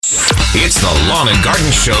It's the Lawn and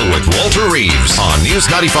Garden Show with Walter Reeves on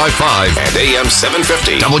News 95.5 and AM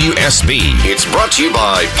 750 WSB. It's brought to you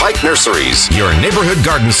by Pike Nurseries, your neighborhood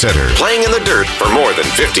garden center, playing in the dirt for more than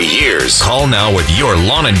 50 years. Call now with your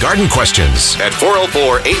lawn and garden questions at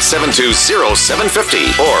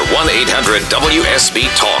 404-872-0750 or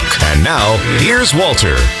 1-800-WSB-TALK. And now, here's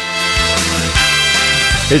Walter.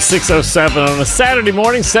 It's 6:07 on a Saturday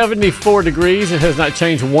morning, 74 degrees. It has not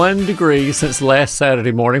changed 1 degree since last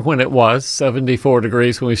Saturday morning when it was 74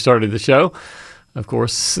 degrees when we started the show. Of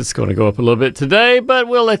course, it's going to go up a little bit today, but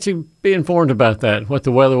we'll let you be informed about that, what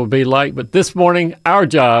the weather will be like. But this morning, our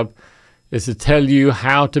job is to tell you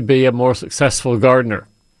how to be a more successful gardener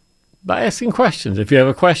by asking questions. If you have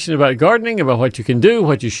a question about gardening, about what you can do,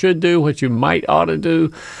 what you should do, what you might ought to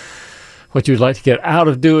do, what you'd like to get out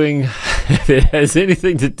of doing, if it has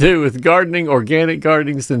anything to do with gardening, organic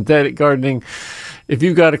gardening, synthetic gardening, if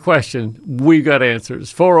you've got a question, we've got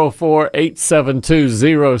answers.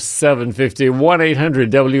 404-872-0750,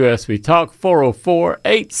 1-800-WSB-TALK,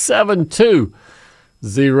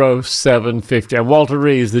 404-872-0750. I'm Walter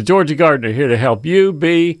Reeves, the Georgia Gardener, here to help you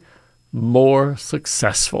be more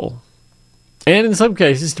successful. And in some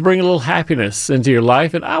cases, to bring a little happiness into your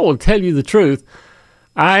life. And I will tell you the truth,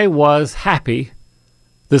 I was happy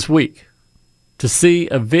this week to see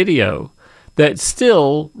a video that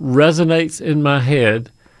still resonates in my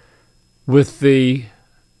head with the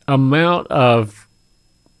amount of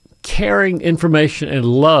caring information and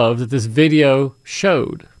love that this video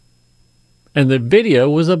showed. And the video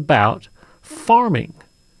was about farming.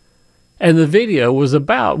 And the video was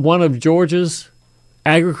about one of Georgia's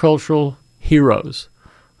agricultural heroes,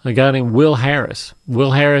 a guy named Will Harris.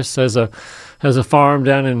 Will Harris has a farm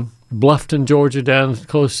down in Bluffton, Georgia, down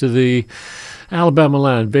close to the Alabama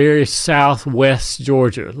line, very southwest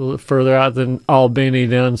Georgia, a little further out than Albany,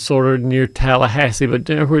 down sort of near Tallahassee, but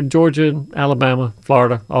where Georgia, Alabama,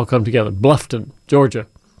 Florida all come together. Bluffton, Georgia.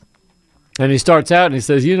 And he starts out and he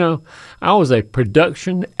says, you know, I was a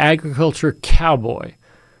production agriculture cowboy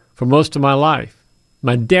for most of my life.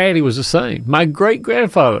 My daddy was the same. My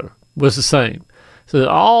great-grandfather was the same. So that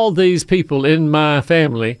all these people in my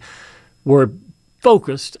family were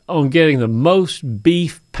focused on getting the most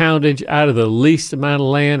beef poundage out of the least amount of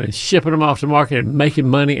land and shipping them off to market and making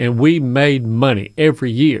money, and we made money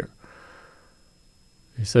every year.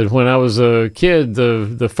 He said, when I was a kid,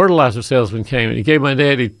 the fertilizer salesman came and he gave my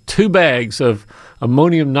daddy 2 bags of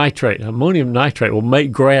ammonium nitrate. Ammonium nitrate will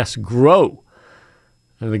make grass grow.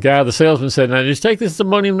 And the salesman said, now just take this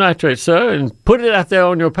ammonium nitrate, sir, and put it out there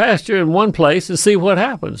on your pasture in one place and see what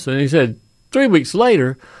happens. And he said, 3 weeks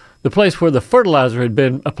later, the place where the fertilizer had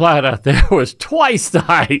been applied out there was twice the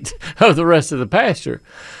height of the rest of the pasture.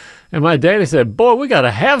 And my daddy said, boy, we got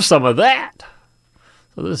to have some of that.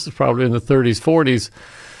 So this is probably in the 30s, 40s.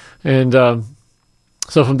 And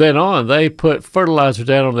so from then on, they put fertilizer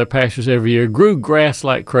down on their pastures every year, grew grass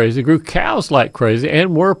like crazy, grew cows like crazy,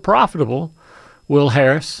 and were profitable. Will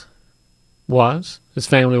Harris his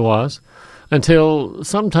family was, until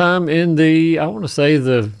sometime in the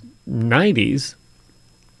 90s,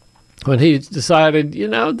 when he decided, you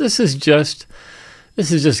know, this is just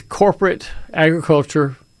corporate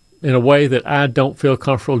agriculture in a way that I don't feel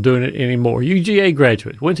comfortable doing it anymore. UGA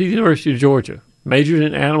graduate, went to the University of Georgia, majored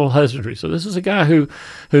in animal husbandry. So this is a guy who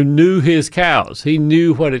knew his cows. He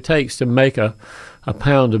knew what it takes to make a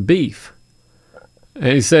pound of beef.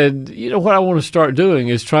 And he said, you know, what I want to start doing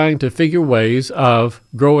is trying to figure ways of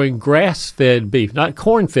growing grass-fed beef, not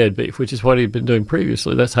corn-fed beef, which is what he'd been doing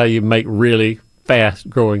previously. That's how you make really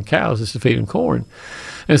fast-growing cows, is to feed them corn.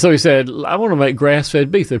 And so he said, I want to make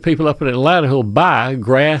grass-fed beef. There are people up in Atlanta who'll buy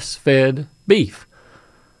grass-fed beef.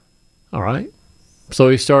 All right. So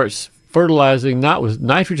he starts fertilizing, not with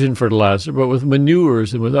nitrogen fertilizer, but with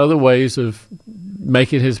manures and with other ways of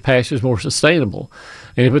making his pastures more sustainable.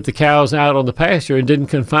 And he put the cows out on the pasture and didn't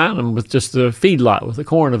confine them with just the feedlot, with the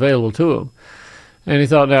corn available to them. And he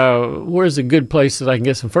thought, now, where's a good place that I can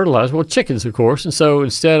get some fertilizer? Well, chickens, of course. And so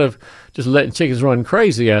instead of just letting chickens run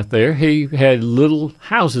crazy out there, he had little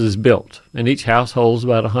houses built. And each house holds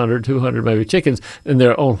about 100, 200 maybe chickens. And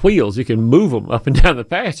they're on wheels. You can move them up and down the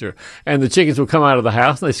pasture. And the chickens will come out of the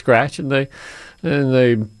house and they scratch and they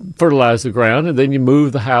fertilize the ground. And then you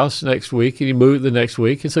move the house next week and you move it the next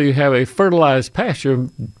week. And so you have a fertilized pasture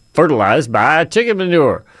fertilized by chicken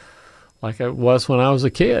manure, like it was when I was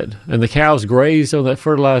a kid. And the cows grazed on that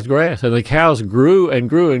fertilized grass. And the cows grew and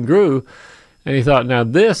grew and grew. And he thought, now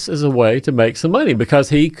this is a way to make some money, because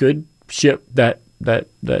he could ship that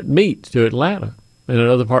meat to Atlanta and in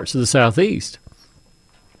other parts of the Southeast.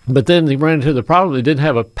 But then he ran into the problem. He didn't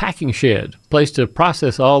have a packing shed, place to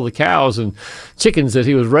process all the cows and chickens that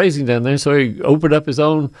he was raising down there. So he opened up his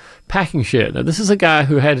own packing shed. Now, this is a guy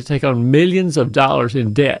who had to take on millions of dollars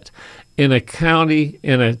in debt in a county,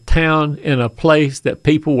 in a town, in a place that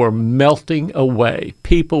people were melting away.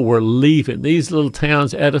 People were leaving. These little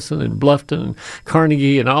towns, Edison and Bluffton and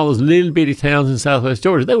Carnegie and all those little bitty towns in southwest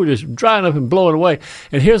Georgia, they were just drying up and blowing away.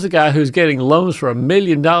 And here's a guy who's getting loans for $1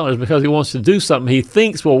 million because he wants to do something he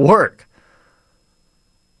thinks will work.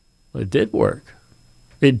 Well, it did work.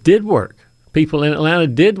 It did work. People in Atlanta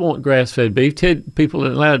did want grass-fed beef. People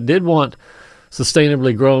in Atlanta did want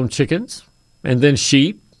sustainably grown chickens, and then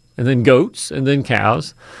sheep, and then goats, and then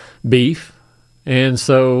cows, beef. And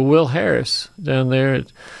so Will Harris down there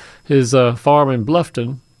at his farm in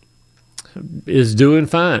Bluffton is doing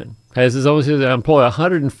fine. Has his own, says, I employ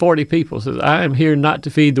 140 people. Says, I am here not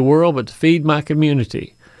to feed the world, but to feed my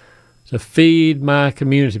community. To feed my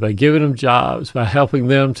community by giving them jobs, by helping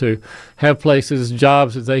them to have places,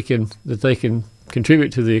 jobs that they can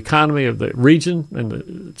contribute to the economy of the region and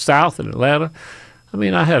the South and Atlanta. I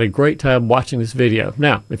mean, I had a great time watching this video.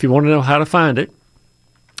 Now, if you want to know how to find it,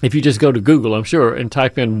 if you just go to Google, I'm sure, and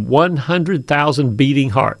type in 100,000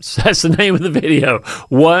 beating hearts. That's the name of the video,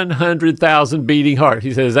 100,000 beating hearts.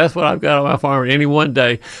 He says, that's what I've got on my farm any one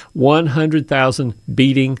day, 100,000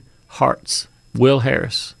 beating hearts. Will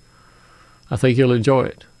Harris. I think you'll enjoy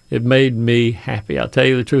it. It made me happy. I'll tell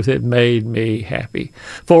you the truth, it made me happy.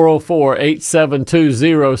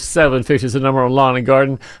 404-872-0750 is the number on Lawn and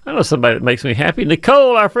Garden. I know somebody that makes me happy.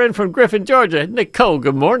 Nicole, our friend from Griffin, Georgia. Nicole,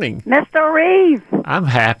 good morning. Mr. Reeves. I'm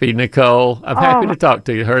happy, Nicole. I'm happy to talk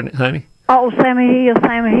to you, honey. Oh, same here,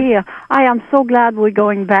 same here. I am so glad we're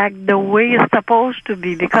going back the way it's supposed to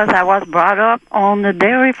be because I was brought up on the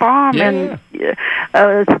dairy farm and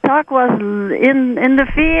stock was in the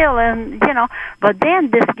field and, but then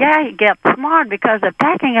this guy gets smart because the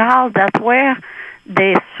packing house, that's where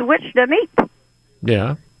they switch the meat.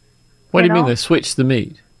 Yeah. What do you mean they switch the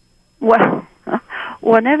meat? Well,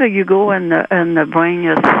 whenever you go and bring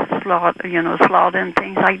your slaughter and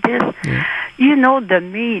things like this, the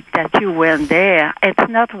meat that you went there, it's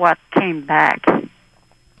not what came back.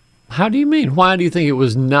 How do you mean? Why do you think it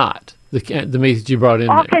was not the meat that you brought in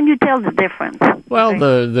there? How can you tell the difference? Well,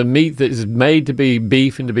 the meat that is made to be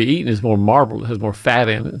beef and to be eaten is more marbled. It has more fat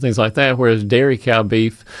in it and things like that, whereas dairy cow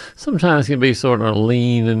beef sometimes can be sort of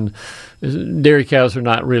lean, and dairy cows are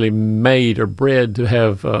not really made or bred to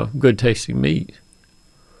have good-tasting meat.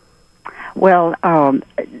 Well,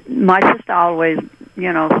 my sister always,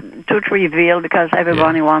 2-3 veal because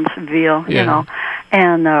everybody wants veal,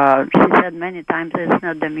 And she said many times it's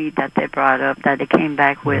not the meat that they brought up that they came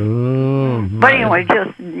back with. But anyway,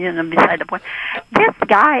 just, beside the point. This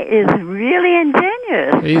guy is really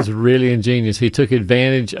ingenious. He's really ingenious. He took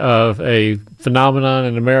advantage of a phenomenon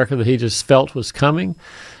in America that he just felt was coming,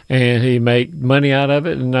 and he made money out of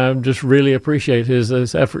it, and I just really appreciate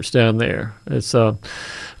his efforts down there. It's what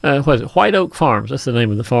is it? White Oak Farms. That's the name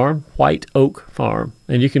of the farm, White Oak Farm.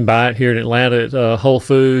 And you can buy it here in Atlanta at Whole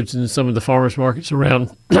Foods, and some of the farmers markets around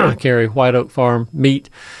carry White Oak Farm meat.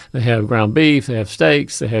 They have ground beef, they have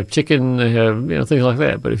steaks, they have chicken, they have things like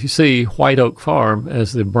that. But if you see White Oak Farm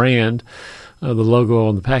as the brand, the logo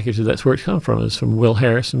on the package, that's where it comes from. It's from Will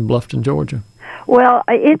Harris in Bluffton, Georgia. Well,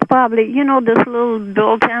 it's probably, this little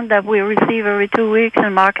bulletin that we receive every 2 weeks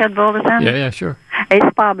in Market Bulletin. Yeah, sure.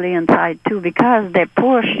 It's probably inside, too, because they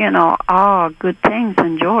push, all good things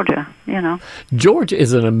in Georgia, Georgia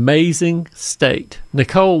is an amazing state.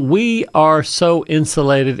 Nicole, we are so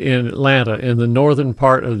insulated in Atlanta, in the northern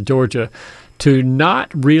part of Georgia, to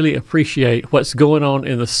not really appreciate what's going on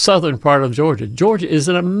in the southern part of Georgia. Georgia is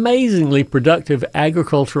an amazingly productive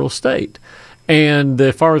agricultural state. And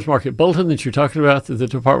the Farmers Market Bulletin that you're talking about that the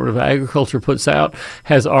Department of Agriculture puts out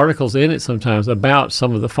has articles in it sometimes about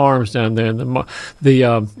some of the farms down there. And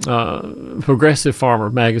the Progressive Farmer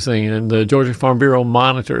magazine and the Georgia Farm Bureau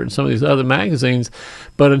Monitor and some of these other magazines.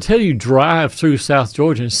 But until you drive through South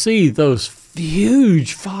Georgia and see those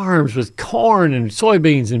huge farms with corn and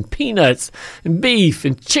soybeans and peanuts and beef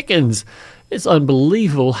and chickens, it's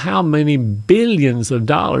unbelievable how many billions of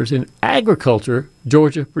dollars in agriculture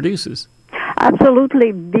Georgia produces.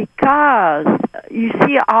 Absolutely, because you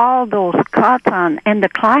see all those cotton and the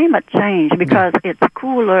climate change because it's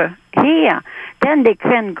cooler here. Then they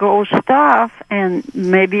can grow stuff and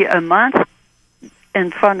maybe a month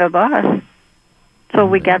in front of us. So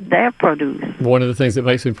we get their produce. One of the things that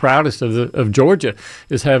makes me proudest of Georgia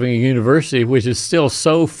is having a university which is still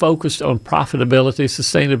so focused on profitability,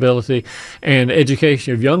 sustainability, and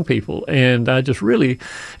education of young people. And I just really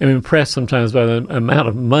am impressed sometimes by the amount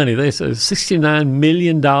of money. They said $69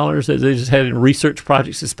 million that they just had in research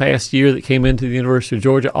projects this past year that came into the University of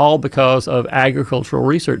Georgia, all because of agricultural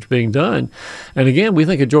research being done. And again, we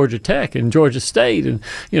think of Georgia Tech and Georgia State and,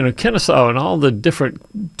 Kennesaw and all the different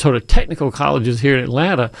sort of technical colleges here in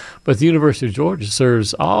Atlanta, but the University of Georgia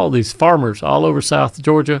serves all these farmers all over South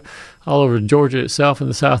Georgia, all over Georgia itself in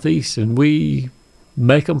the Southeast, and we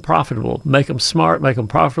make them profitable, make them smart, make them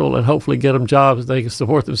profitable, and hopefully get them jobs that they can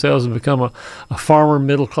support themselves and become a farmer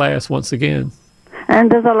middle class once again.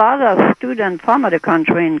 And there's a lot of students from other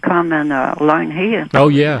country and come and learn here. Oh,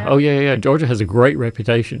 yeah. Georgia has a great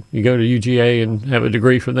reputation. You go to UGA and have a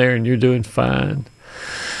degree from there, and you're doing fine.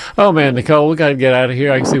 Oh, man, Nicole, we got to get out of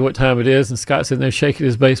here. I can see what time it is, and Scott's in there shaking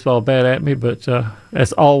his baseball bat at me. But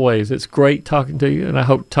as always, it's great talking to you, and I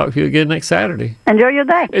hope to talk to you again next Saturday. Enjoy your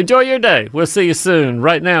day. Enjoy your day. We'll see you soon.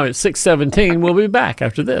 Right now, it's 6:17. We'll be back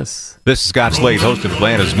after this. This is Scott Slade, host of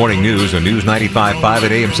Atlanta's Morning News on News 95.5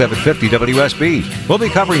 at AM 750 WSB. We'll be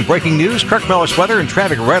covering breaking news, Kirk Mellish weather, and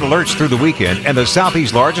traffic red alerts through the weekend. And the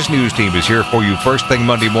Southeast's largest news team is here for you first thing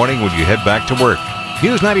Monday morning when you head back to work.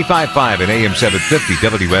 News 95.5 and AM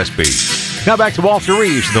 750 WSB. Now back to Walter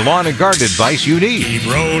Reeves and the lawn and garden advice you need. Keep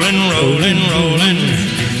rolling, rolling, rolling,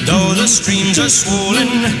 though the streams are swollen.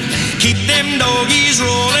 Keep them doggies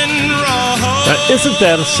rolling, roll. Now, isn't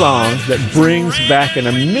that a song that brings back an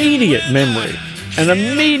immediate memory, an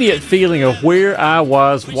immediate feeling of where I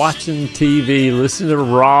was watching TV, listening to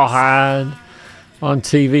Rawhide on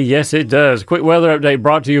TV? Yes, it does. Quick weather update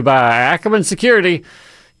brought to you by Ackerman Security.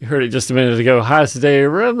 You heard it just a minute ago. Highs today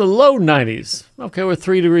around the low 90s. Okay, we're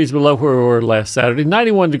 3 degrees below where we were last Saturday.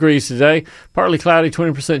 91 degrees today. Partly cloudy,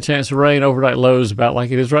 20% chance of rain. Overnight lows about like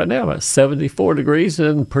it is right now, about 74 degrees,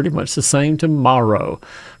 and pretty much the same tomorrow.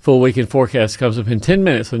 Full weekend forecast comes up in 10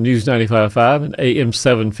 minutes on News 95.5 and AM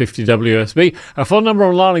 750 WSB. Our phone number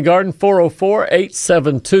on Lawn and Garden,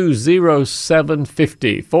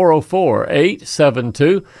 404-872-0750.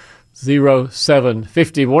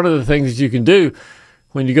 404-872-0750. One of the things you can do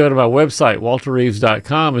when you go to my website,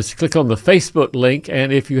 walterreeves.com, is click on the Facebook link,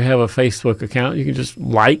 and if you have a Facebook account, you can just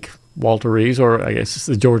like Walter Reeves, or I guess it's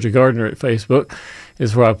the Georgia Gardener at Facebook,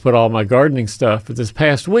 is where I put all my gardening stuff. But this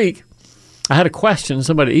past week, I had a question.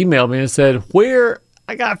 Somebody emailed me and said,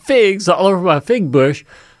 I got figs all over my fig bush,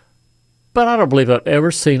 but I don't believe I've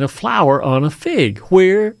ever seen a flower on a fig.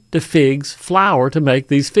 Where do figs flower to make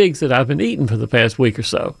these figs that I've been eating for the past week or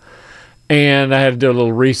so? And I had to do a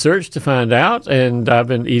little research to find out, and I've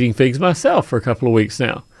been eating figs myself for a couple of weeks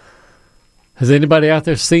now. Has anybody out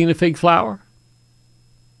there seen a fig flower?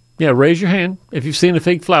 Yeah, raise your hand. If you've seen a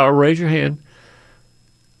fig flower, raise your hand.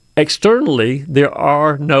 Externally, there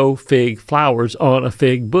are no fig flowers on a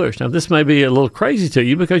fig bush. Now, this may be a little crazy to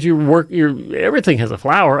you because everything has a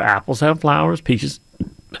flower. Apples have flowers, peaches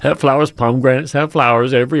have flowers, pomegranates have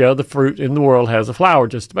flowers. Every other fruit in the world has a flower,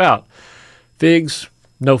 just about. Figs,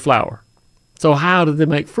 no flower. So how do they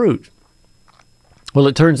make fruit? Well,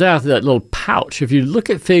 it turns out that little pouch, if you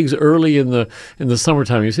look at figs early in the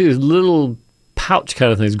summertime, you see these little pouch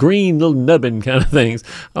kind of things, green little nubbin kind of things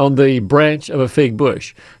on the branch of a fig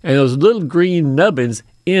bush. And those little green nubbins,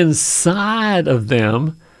 inside of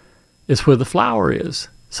them is where the flower is.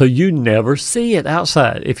 So you never see it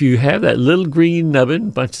outside. If you have that little green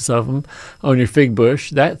nubbin, bunches of them, on your fig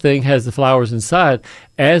bush, that thing has the flowers inside.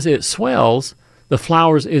 As it swells, the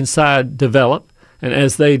flowers inside develop, and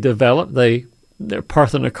as they develop, they're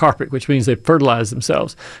parthenocarpic, which means they fertilize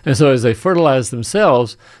themselves. And so as they fertilize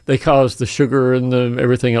themselves, they cause the sugar and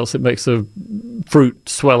everything else that makes the fruit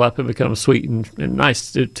swell up and become sweet and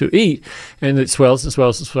nice to eat. And it swells and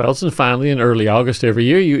swells and swells, and finally in early August every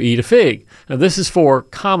year you eat a fig. Now this is for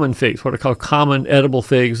common figs, what are called common edible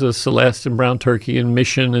figs, of Celeste and Brown Turkey and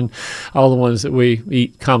Mission and all the ones that we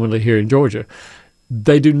eat commonly here in Georgia.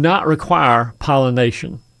 They do not require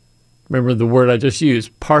pollination. Remember the word I just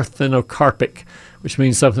used, parthenocarpic, which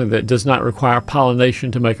means something that does not require pollination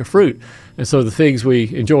to make a fruit. And so the figs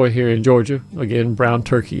we enjoy here in Georgia, again, Brown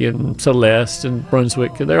Turkey and Celeste and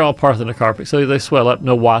Brunswick, they're all parthenocarpic, so they swell up.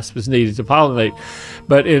 No wasp is needed to pollinate.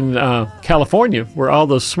 But in California, where all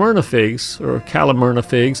those Smyrna figs or Calamurna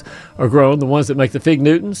figs are grown, the ones that make the fig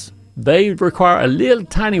Newtons, they require a little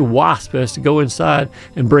tiny wasp that has to go inside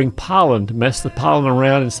and bring pollen to mess the pollen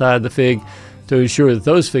around inside the fig to ensure that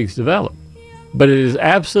those figs develop. But it is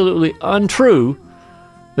absolutely untrue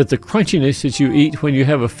that the crunchiness that you eat when you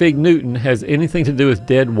have a fig Newton has anything to do with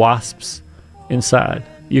dead wasps inside.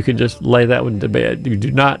 you can just lay that one to bed. You do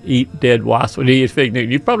not eat dead wasps when you eat fig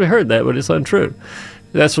Newton. You've probably heard that, but it's untrue.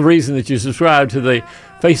 That's the reason that you subscribe to the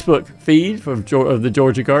Facebook feed of the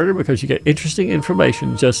Georgia Gardener, because you get interesting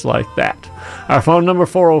information just like that. Our phone number,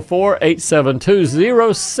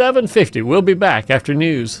 404-872-0750. We'll be back after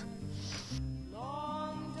news.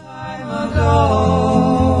 Long time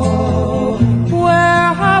ago,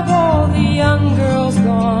 where have all the young girls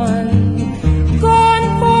gone?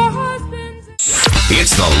 Gone for husbands.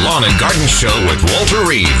 It's the Lawn and Garden Show with Walter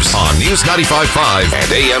Reeves on News 95.5 and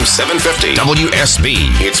AM 750 WSB.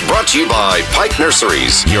 It's brought to you by Pike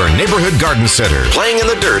Nurseries, your neighborhood garden center, playing in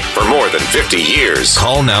the dirt for more than 50 years.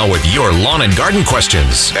 Call now with your lawn and garden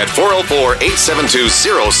questions at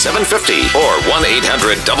 404-872-0750 or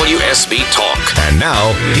 1-800-WSB-TALK. And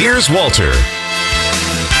now, here's Walter.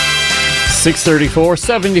 6:34,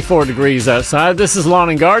 74 degrees outside. This is Lawn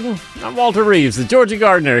and Garden. I'm Walter Reeves, the Georgia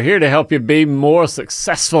Gardener, here to help you be more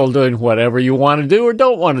successful doing whatever you want to do or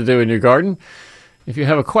don't want to do in your garden. If you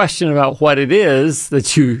have a question about what it is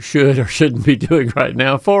that you should or shouldn't be doing right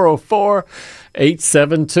now,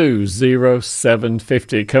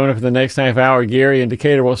 404-872-0750. Coming up in the next half hour, Gary in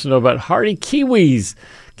Decatur wants to know about hardy kiwis.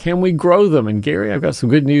 Can we grow them? And Gary, I've got some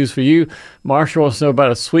good news for you. Marshall wants to know about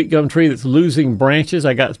a sweet gum tree that's losing branches.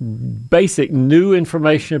 I got basic new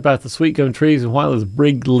information about the sweet gum trees and why those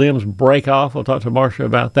big limbs break off. I'll talk to Marshall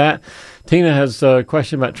about that. Tina has a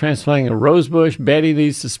question about transplanting a rose bush. Betty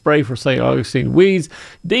needs to spray for St. Augustine weeds.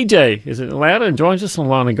 DJ is in Atlanta and joins us on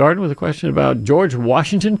Lawn and Garden with a question about George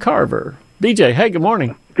Washington Carver. DJ, hey, good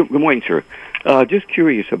morning. Good morning, sir. Just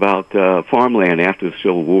curious about farmland after the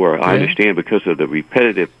Civil War. I understand because of the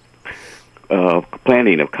repetitive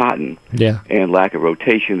planting of cotton and lack of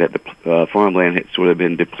rotation that the farmland had sort of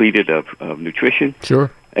been depleted of nutrition.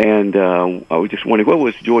 Sure. And I was just wondering, what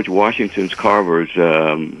was George Washington's Carver's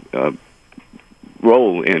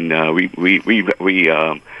role in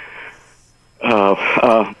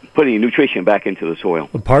putting nutrition back into the soil?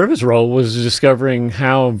 Well, part of his role was discovering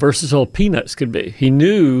how versatile peanuts could be. He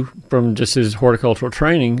knew from just his horticultural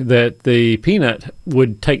training that the peanut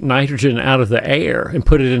would take nitrogen out of the air and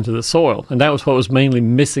put it into the soil. And that was what was mainly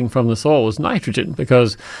missing from the soil, was nitrogen,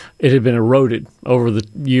 because it had been eroded over the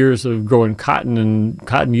years of growing cotton, and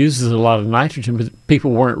cotton uses a lot of nitrogen, but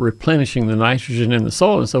people weren't replenishing the nitrogen in the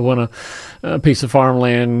soil. And so when a piece of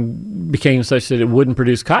farmland became such that it wouldn't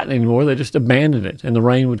produce cotton anymore, they just abandoned it, and the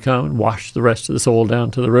rain would come and wash the rest of the soil down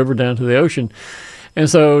to the river, down to the ocean. And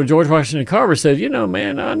so George Washington Carver said, you know,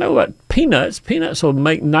 man, I know about peanuts. Peanuts will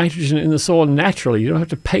make nitrogen in the soil naturally. You don't have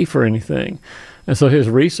to pay for anything. And so his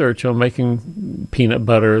research on making peanut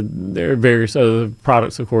butter, there are various other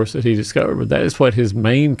products, of course, that he discovered, but that is what his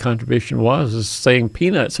main contribution was, is saying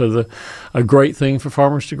peanuts are a great thing for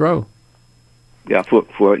farmers to grow. Yeah,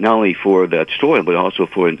 for not only for the soil, but also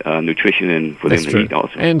for nutrition and for them to eat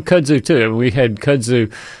also. And kudzu, too. I mean, we had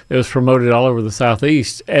kudzu that was promoted all over the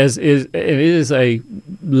Southeast, it is a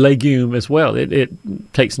legume as well. It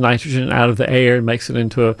takes nitrogen out of the air and makes it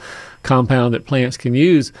into a compound that plants can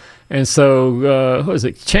use. And so, what was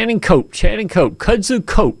it? Channing Cope. Kudzu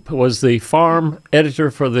Cope was the farm editor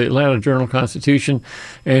for the Atlanta Journal-Constitution,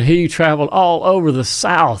 and he traveled all over the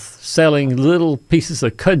South selling little pieces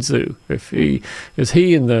of kudzu. What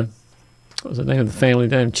was the name of the family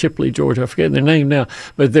down in Chipley, Georgia? I forget their name now.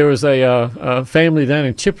 But there was a family down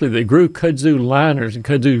in Chipley that grew kudzu liners and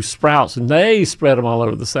kudzu sprouts, and they spread them all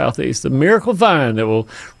over the Southeast. The miracle vine that will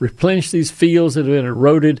replenish these fields that have been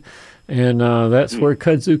eroded. And that's where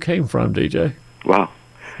kudzu came from, DJ. Wow.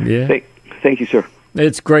 Yeah. Thank you, sir.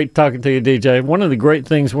 It's great talking to you, DJ. One of the great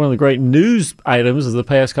news items of the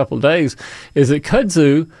past couple of days is that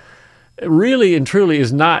kudzu really and truly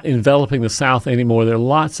is not enveloping the South anymore. There are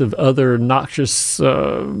lots of other noxious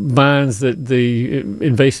vines that the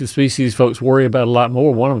invasive species folks worry about a lot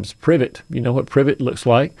more. One of them is privet. You know what privet looks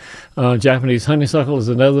like. Japanese honeysuckle is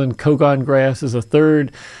another one. Kogon grass is a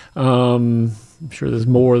third. I'm sure there's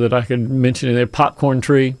more that I could mention in there. Popcorn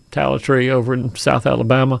tree, tallow tree over in South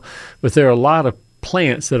Alabama. But there are a lot of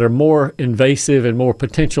plants that are more invasive and more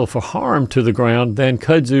potential for harm to the ground than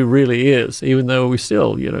kudzu really is, even though we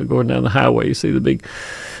still, going down the highway, you see the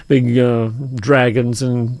big dragons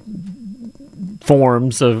and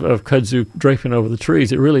forms of kudzu draping over the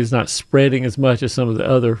trees. It really is not spreading as much as some of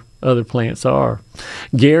the other plants are.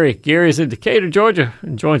 Gary's in Decatur, Georgia,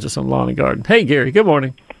 and joins us on Lawn and Garden. Hey, Gary, good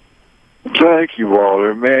morning. Thank you,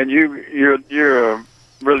 Walter. Man, you're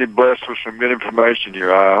really blessed with some good information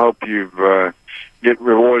here. I hope you get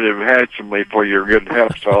rewarded handsomely for your good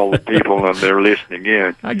help to all the people and they're listening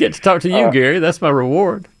in. I get to talk to you, Gary. That's my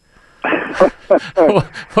reward.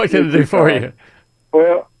 What can I do for you?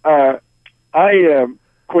 Well, I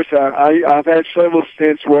course, I've had several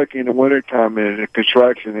stints working in the wintertime in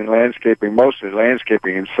construction and landscaping, mostly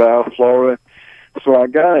landscaping in South Florida. So I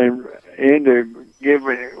got into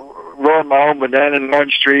growing my own banana and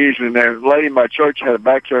orange trees, and the lady in my church had a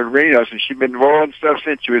backyard greenhouse, and she'd been growing stuff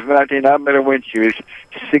since she was 19. I met her when she was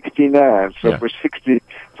 69. So for 50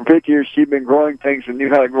 years, she'd been growing things and knew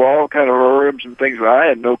how to grow all kind of herbs and things that I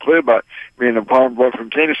had no clue about, being a farm boy from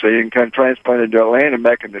Tennessee and kind of transplanted to Atlanta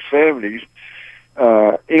back in the 70s.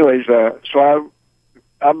 So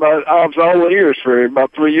I was all ears for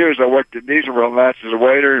about 3 years. I worked at Dieselville Nights as a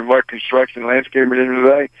waiter and worked construction and landscaping during the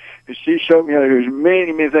day. And she showed me how to do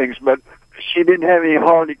many, many things, but she didn't have any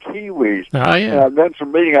hardy kiwis. Oh, yeah. And I've done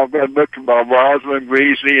some reading. I've read books about Rosalind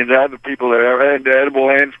Greasy and the other people that are into edible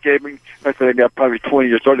landscaping. I think I got probably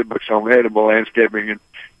 20 or 30 books on edible landscaping and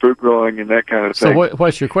fruit growing and that kind of thing. So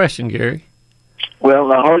what's your question, Gary? Well,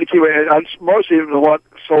 the hardy kiwi, mostly what,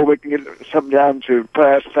 so we can get something down to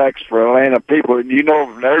past facts for Atlanta people. You know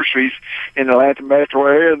of nurseries in the Atlanta metro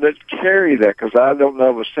area that carry that, because I don't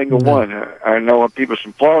know of a single one. I know of people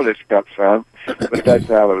from Florida that's got some, but that's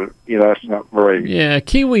out of it. That's not very... Yeah,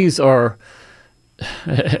 kiwis are,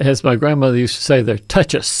 as my grandmother used to say, they're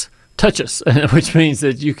touchus, which means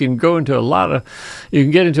that you can get into a lot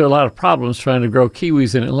of problems trying to grow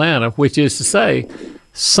kiwis in Atlanta, which is to say,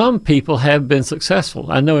 some people have been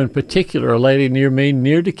successful. I know in particular a lady near me,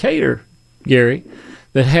 near Decatur, Gary,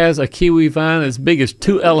 that has a kiwi vine as big as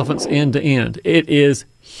 2 elephants end to end. It is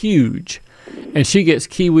huge. And she gets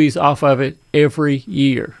kiwis off of it every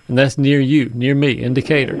year. And that's near you, near me, in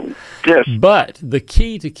Decatur. Yes. But the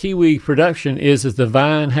key to kiwi production is that the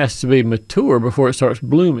vine has to be mature before it starts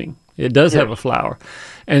blooming. It does have a flower.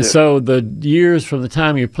 And so the years from the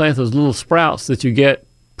time you plant those little sprouts that you get,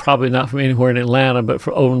 probably not from anywhere in Atlanta, but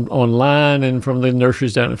from online and from the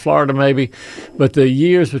nurseries down in Florida maybe. But the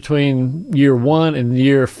years between year 1 and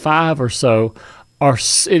year 5 or so,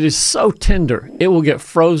 it is so tender. It will get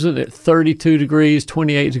frozen at 32 degrees,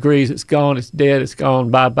 28 degrees. It's gone. It's dead. It's gone.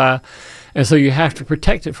 Bye-bye. And so you have to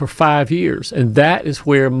protect it for 5 years. And that is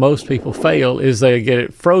where most people fail, is they get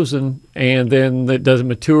it frozen and then it doesn't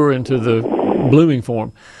mature into the blooming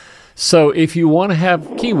form. So if you want to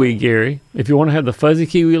have kiwi, Gary, if you want to have the fuzzy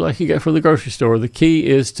kiwi like you get from the grocery store, the key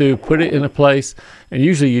is to put it in a place, and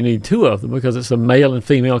usually you need 2 of them because it's a male and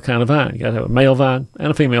female kind of vine. You got to have a male vine and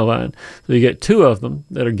a female vine. So you get 2 of them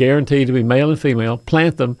that are guaranteed to be male and female,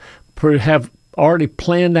 plant them, have already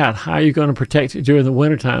planned out how you're going to protect it during the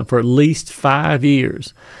wintertime for at least 5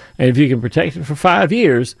 years. And if you can protect it for 5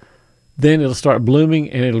 years, then it'll start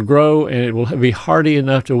blooming and it'll grow and it will be hardy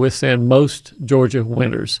enough to withstand most Georgia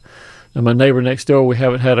winters. Now, my neighbor next door, we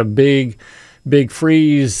haven't had a big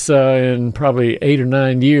freeze in probably 8 or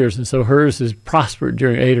 9 years, and so hers has prospered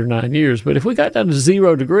during 8 or 9 years. But if we got down to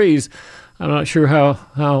 0 degrees, I'm not sure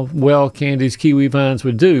how well Candy's kiwi vines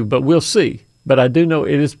would do, but we'll see. But I do know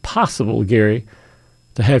it is possible, Gary,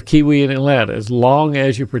 to have kiwi in Atlanta as long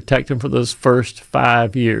as you protect them for those first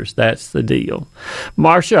 5 years. That's the deal.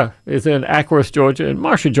 Marcia is in Acworth, Georgia, and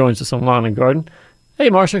Marcia joins us on Lawn and Garden. Hey,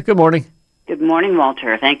 Marcia, good morning. Good morning,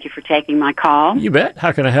 Walter. Thank you for taking my call. You bet.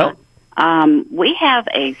 How can I help? We have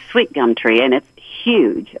a sweet gum tree, and it's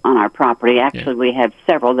huge on our property. Actually, we have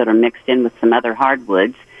several that are mixed in with some other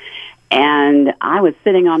hardwoods. And I was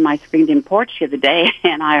sitting on my screened-in porch the other day,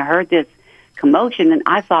 and I heard this commotion, and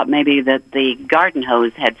I thought maybe that the garden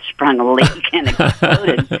hose had sprung a leak and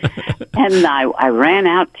exploded. And I ran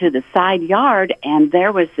out to the side yard, and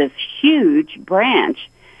there was this huge branch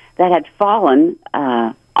that had fallen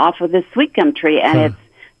off of the sweet gum tree, and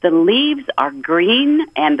the leaves are green,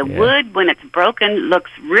 and the wood, when it's broken,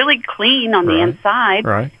 looks really clean on the inside.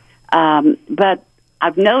 Right. But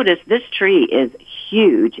I've noticed this tree is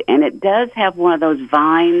huge, and it does have one of those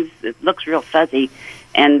vines. It looks real fuzzy,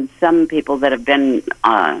 and some people that have been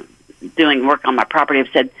doing work on my property have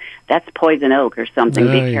said that's poison oak or something.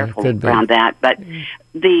 Be careful around that. But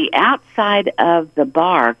the outside of the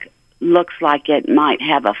bark looks like it might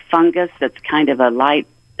have a fungus that's kind of a light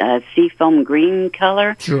seafoam green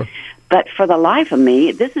color. Sure. But for the life of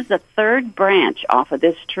me, this is the 3rd branch off of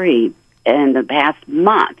this tree in the past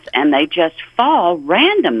month, and they just fall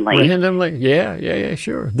randomly. Yeah,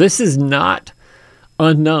 sure. This is not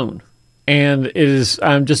unknown. And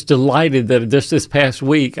I'm just delighted that just this past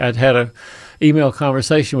week I'd had email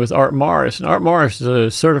conversation with Art Morris. And Art Morris is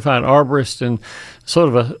a certified arborist and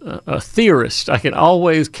sort of a theorist. I can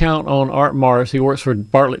always count on Art Morris. He works for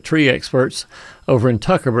Bartlett Tree Experts over in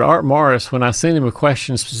Tucker. But Art Morris, when I send him a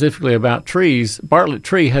question specifically about trees, Bartlett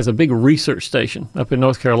Tree has a big research station up in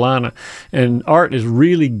North Carolina. And Art is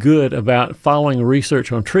really good about following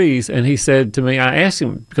research on trees. And he said to me, I asked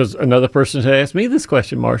him, because another person had asked me this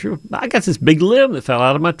question, Marcia, I got this big limb that fell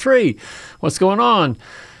out of my tree. What's going on?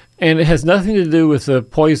 And it has nothing to do with the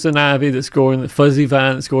poison ivy that's growing, the fuzzy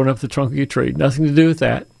vine that's growing up the trunk of your tree. Nothing to do with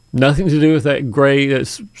that. Nothing to do with that gray, that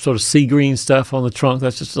sort of sea green stuff on the trunk.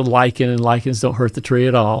 That's just a lichen, and lichens don't hurt the tree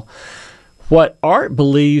at all. What Art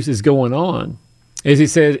believes is going on is, he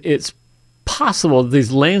said, it's possible that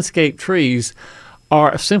these landscape trees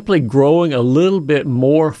are simply growing a little bit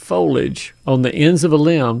more foliage on the ends of a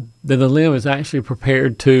limb than the limb is actually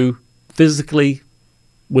prepared to physically,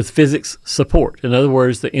 with physics support. In other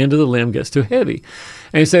words, the end of the limb gets too heavy.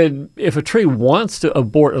 And he said, if a tree wants to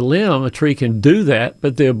abort a limb, a tree can do that,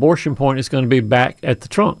 but the abortion point is going to be back at the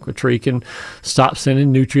trunk. A tree can stop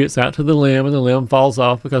sending nutrients out to the limb, and the limb falls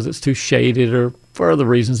off because it's too shaded or for other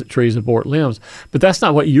reasons that trees abort limbs. But that's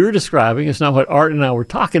not what you're describing. It's not what Art and I were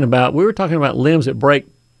talking about. We were talking about limbs that break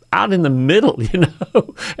out in the middle, and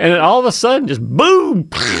then all of a sudden, just boom,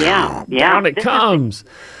 down it comes.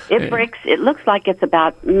 It breaks. It looks like it's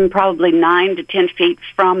about probably 9 to 10 feet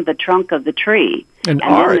from the trunk of the tree, and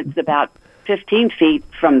then it's about 15 feet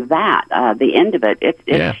from that, the end of it.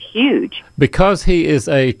 It's huge. Because he is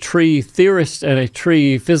a tree theorist and a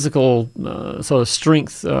tree physical sort of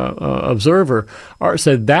strength observer, Art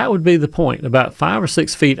said that would be the point, about 5 or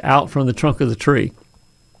 6 feet out from the trunk of the tree.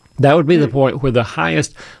 That would be the point where the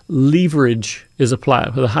highest leverage is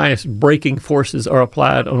applied, where the highest braking forces are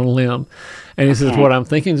applied on a limb. And he says, what I'm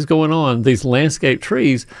thinking is going on, these landscape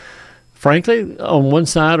trees, frankly, on one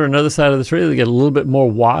side or another side of the tree, they get a little bit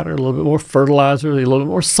more water, a little bit more fertilizer, a little bit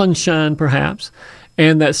more sunshine perhaps.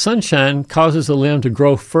 And that sunshine causes the limb to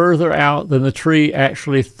grow further out than the tree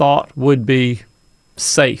actually thought would be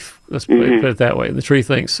safe. Let's put it that way. The tree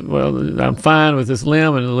thinks, well, I'm fine with this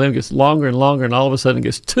limb, and the limb gets longer and longer, and all of a sudden it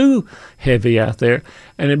gets too heavy out there,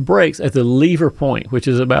 and it breaks at the lever point, which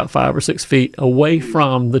is about 5 or 6 feet away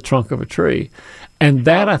from the trunk of a tree. And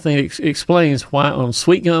that, I think, explains why on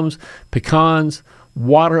sweet gums, pecans,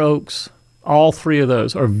 water oaks, all three of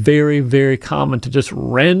those are very, very common to just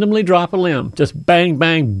randomly drop a limb, just bang,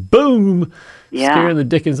 bang, boom, scaring the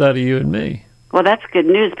dickens out of you and me. Well, that's good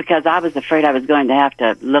news, because I was afraid I was going to have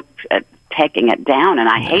to look at taking it down, and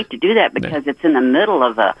I hate to do that because it's in the middle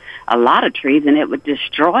of a lot of trees, and it would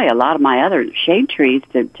destroy a lot of my other shade trees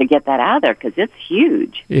to get that out of there, because it's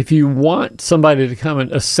huge. If you want somebody to come and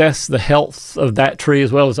assess the health of that tree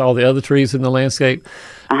as well as all the other trees in the landscape,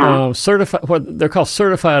 certified, what they're called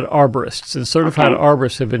certified arborists, and certified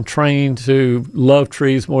arborists have been trained to love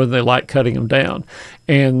trees more than they like cutting them down.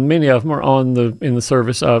 And many of them are in the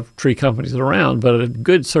service of tree companies around. But a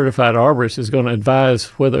good certified arborist is going to advise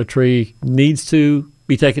whether a tree needs to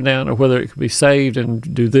be taken down or whether it could be saved and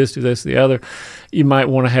do this, the other. You might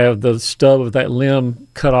want to have the stub of that limb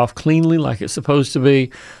cut off cleanly like it's supposed to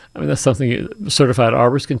be. I mean, that's something a certified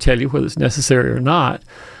arborist can tell you whether it's necessary or not.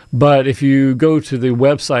 But if you go to the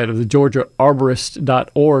website of the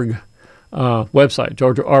GeorgiaArborist.org website,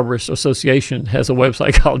 Georgia Arborist Association has a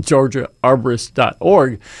website called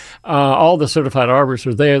GeorgiaArborist.org. All the certified arborists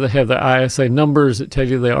are there. They have their ISA numbers that tell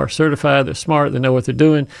you they are certified, they're smart, they know what they're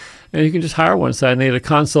doing. And you can just hire one. Say, I need a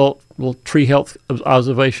consult, little tree health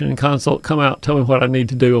observation and consult. Come out, tell me what I need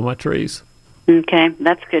to do on my trees. Okay,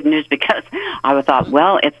 that's good news, because I thought,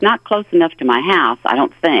 well, it's not close enough to my house, I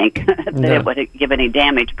don't think, that it would give any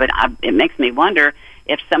damage, but it makes me wonder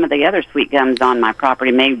if some of the other sweet gums on my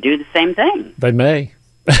property may do the same thing. They may.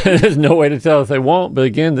 There's no way to tell if they won't, but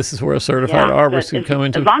again, this is where a certified arborist can come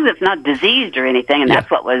into it. As long as it's not diseased or anything, and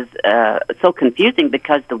that's what was so confusing,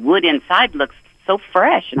 because the wood inside looks so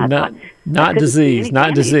fresh, and I thought... Not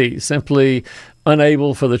disease, simply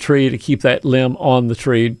unable for the tree to keep that limb on the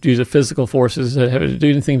tree due to physical forces that have to do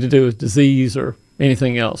anything to do with disease or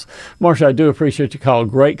anything else. Marcia, I do appreciate your call.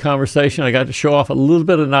 Great conversation. I got to show off a little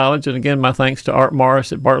bit of knowledge. And again, my thanks to Art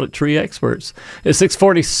Morris at Bartlett Tree Experts. It's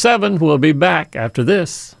 6:47. We'll be back after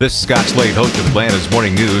this. This is Scott Slade, host of Atlanta's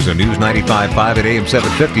Morning News on News 95.5 at AM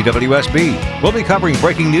 750 WSB. We'll be covering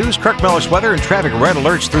breaking news, Kirk Mellish weather, and traffic red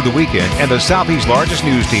alerts through the weekend. And the Southeast's largest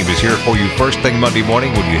news team is here for you first thing Monday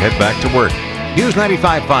morning when you head back to work. News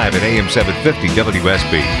 95.5 at AM 750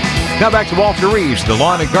 WSB. Now back to Walter Reeves, the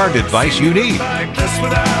lawn and garden advice you need. Like this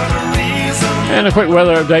without a reason. And a quick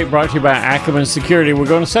weather update brought to you by Ackerman Security. We're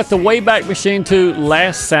going to set the Wayback Machine to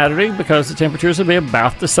last Saturday because the temperatures will be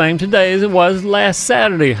about the same today as it was last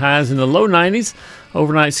Saturday. Highs in the low 90s.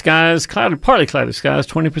 Overnight skies, partly cloudy skies,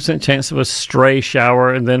 20% chance of a stray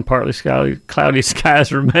shower, and then partly cloudy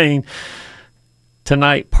skies remain.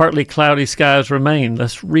 Tonight, partly cloudy skies remain.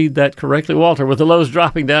 Let's read that correctly, Walter. With the lows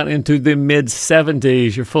dropping down into the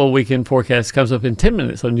mid-70s. Your full weekend forecast comes up in 10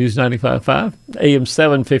 minutes on News 95.5, AM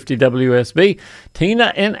 750 WSB.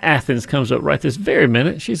 Tina in Athens comes up right this very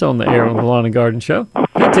minute. She's on the air on the Lawn and Garden Show.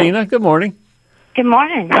 Hey, Tina, good morning. Good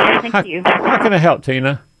morning. Thank you. How can I help,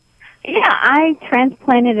 Tina? Yeah, I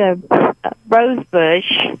transplanted a rose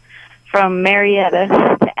bush from Marietta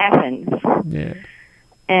to Athens. Yeah.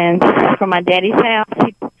 And from my daddy's house.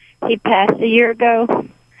 He passed a year ago,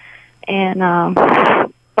 and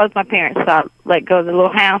both my parents let go of the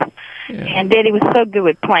little house. Yeah. And Daddy was so good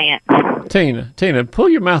with plants. Tina, pull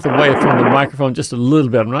your mouth away from the microphone just a little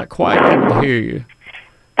bit. I'm not quite able to hear you.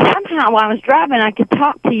 Somehow, while I was driving, I could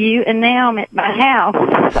talk to you, and now I'm at my house.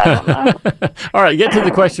 So I don't know. All right, get to the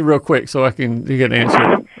question real quick so you can answer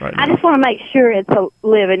it right now. I just want to make sure it's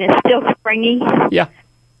living. It's still springy. Yeah.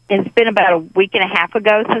 It's been about a week and a half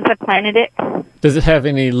ago since I planted it. Does it have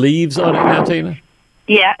any leaves on it now, Tina?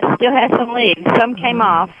 Yeah, it still has some leaves. Some came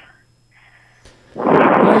off.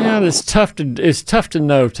 Well, it's tough to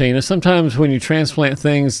know, Tina. Sometimes when you transplant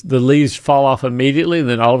things, the leaves fall off immediately, and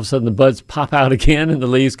then all of a sudden the buds pop out again, and the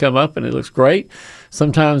leaves come up, and it looks great.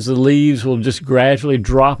 Sometimes the leaves will just gradually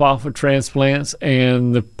drop off of transplants,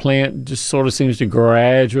 and the plant just sort of seems to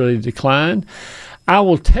gradually decline. I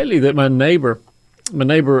will tell you that my neighbor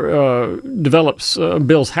develops,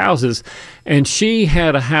 builds houses, and she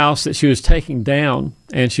had a house that she was taking down,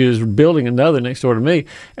 and she was building another next door to me,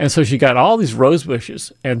 and so she got all these rose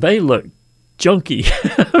bushes, and they look junky.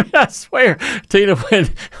 I swear, Tina, when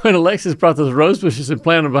Alexis brought those rose bushes and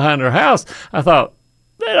planted them behind her house, I thought,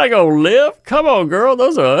 they're not going to live. Come on, girl,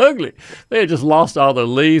 those are ugly. They had just lost all their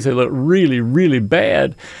leaves. They looked really, really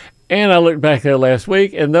bad. And I looked back there last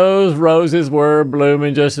week, and those roses were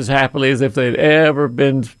blooming just as happily as if they'd ever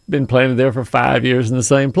been planted there for 5 years in the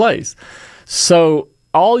same place. So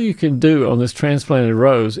all you can do on this transplanted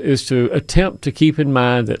rose is to attempt to keep in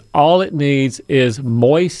mind that all it needs is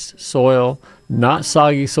moist soil, not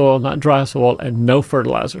soggy soil, not dry soil, and no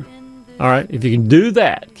fertilizer. All right? If you can do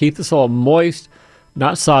that, keep the soil moist,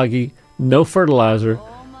 not soggy, no fertilizer,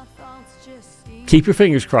 keep your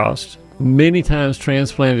fingers crossed. Many times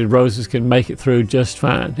transplanted roses can make it through just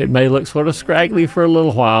fine. It may look sort of scraggly for a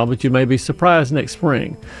little while, but you may be surprised next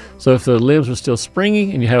spring. So if the limbs are still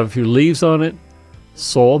springy and you have a few leaves on it,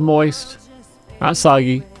 soil moist, not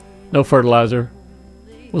soggy, no fertilizer,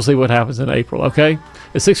 we'll see what happens in April, okay?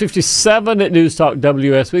 It's 6:57 at News Talk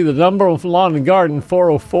WSB. The number on Lawn and Garden,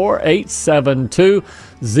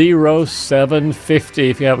 404-872-0750.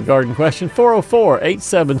 If you have a garden question,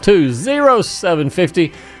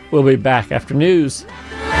 404-872-0750. We'll be back after news. Baby,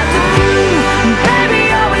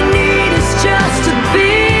 all we need is just to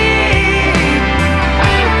be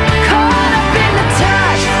caught up in the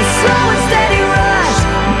touch, the slow and steady rush.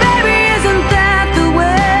 Baby, isn't that the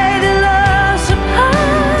way that love's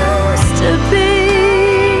supposed to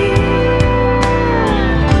be?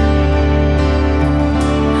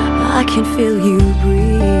 I can feel you